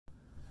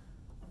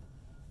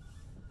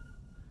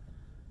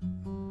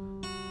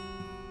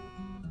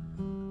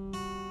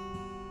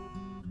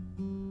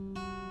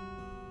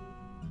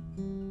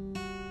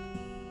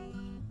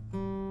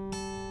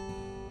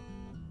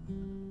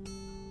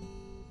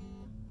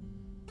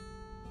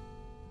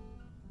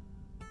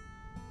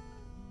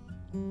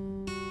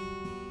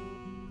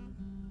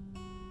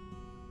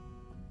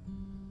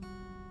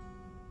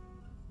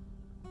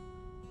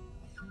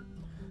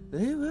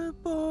They were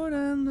bored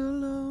and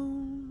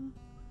alone.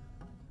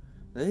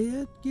 They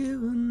had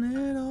given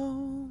it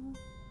all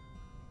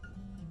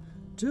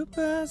to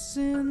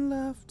passing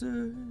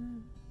laughter,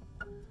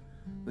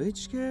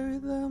 which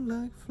carried them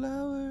like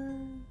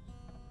flowers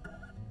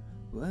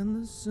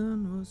when the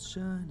sun was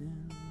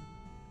shining,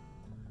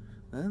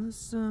 when the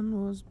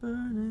sun was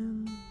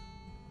burning.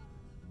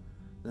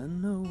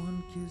 Then no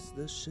one kissed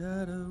the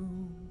shadow,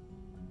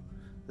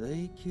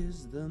 they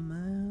kissed the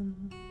man.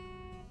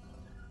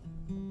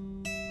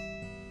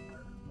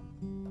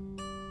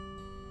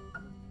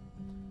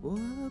 What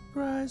a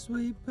price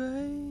we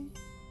pay,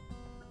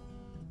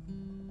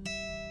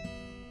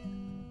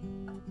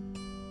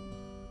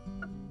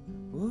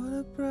 what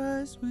a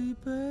price we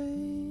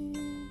pay,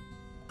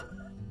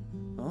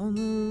 on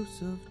the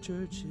roofs of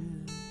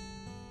churches,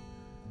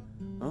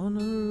 on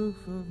the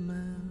roof of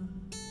man.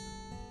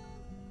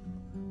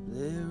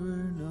 There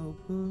were no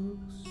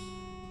books,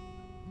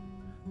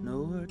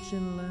 no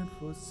urchin land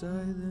for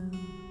scything.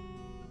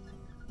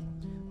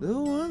 The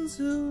ones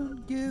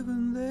who'd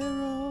given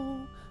their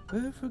all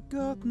were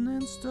forgotten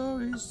in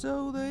stories,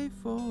 so they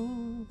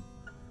fall.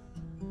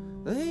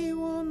 They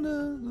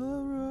wandered the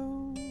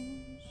roads,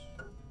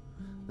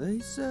 they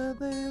said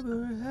they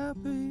were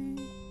happy.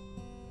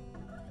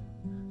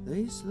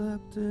 They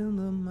slept in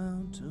the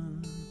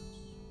mountains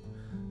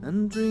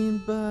and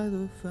dreamed by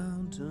the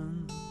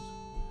fountains.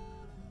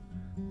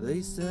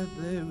 They sat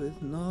there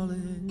with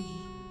knowledge,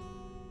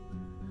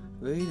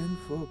 waiting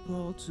for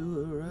Paul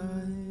to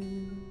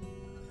arrive.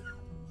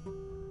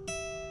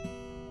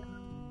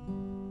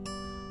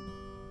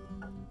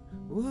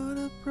 What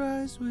a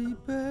price we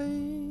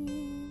pay,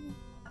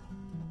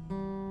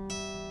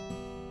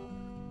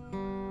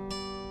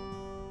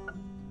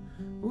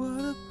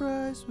 what a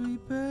price we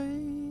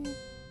pay.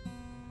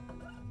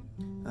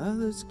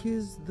 Others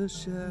kiss the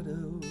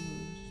shadows,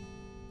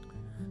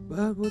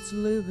 but what's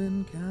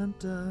living can't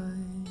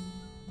die,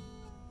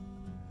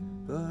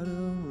 but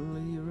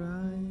only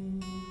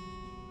rise,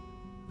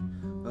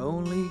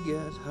 only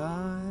get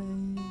high.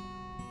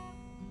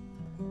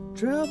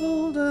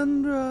 Troubled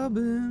and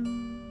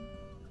rubbing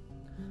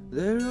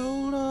their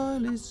old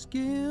oily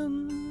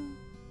skin,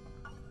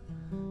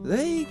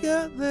 they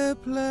got their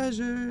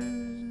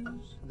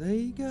pleasures,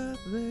 they got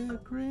their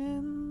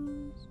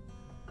grins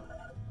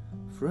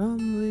from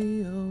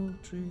the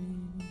old tree,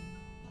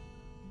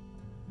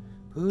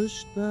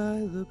 pushed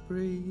by the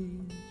breeze,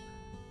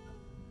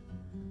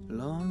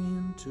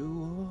 longing to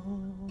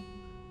walk,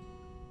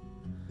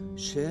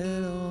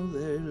 shed all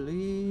their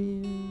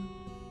leaves.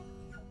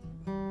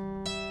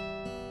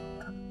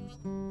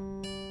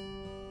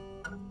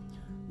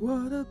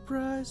 What a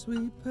price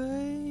we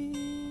pay,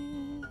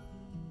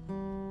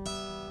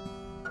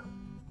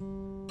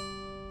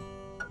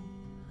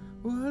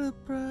 what a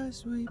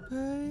price we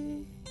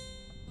pay.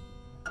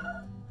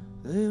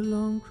 They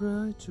long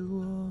cry to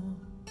walk,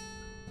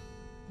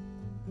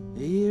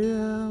 hear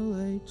how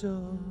they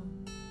talk,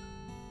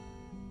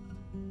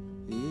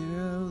 hear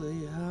how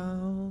they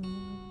howl,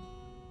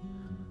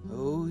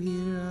 oh,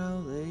 hear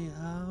how they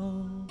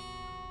howl.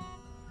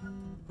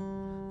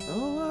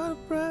 Oh, what a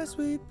price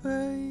we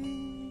pay,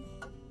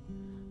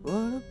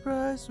 what a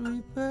price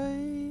we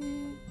pay,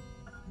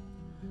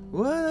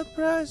 what a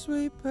price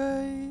we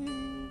pay,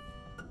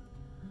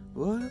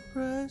 what a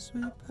price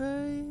we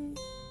pay.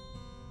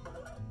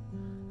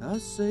 Our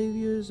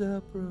saviors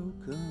are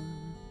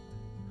broken,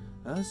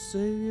 our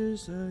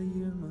saviors are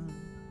human.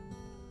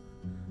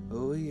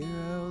 Oh, hear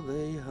how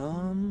they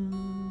hum,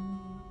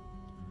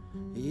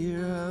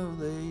 hear how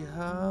they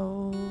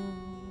howl.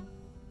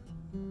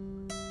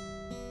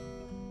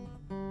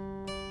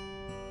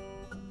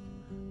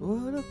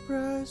 What a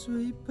price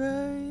we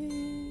pay,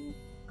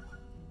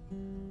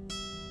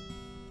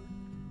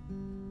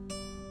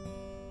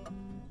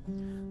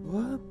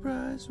 what a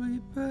price we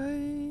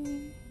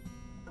pay.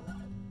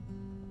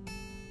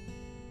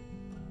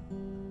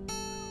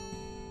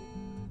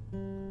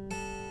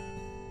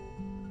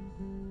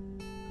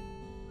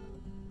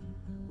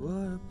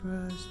 What a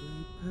price we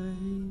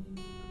pay.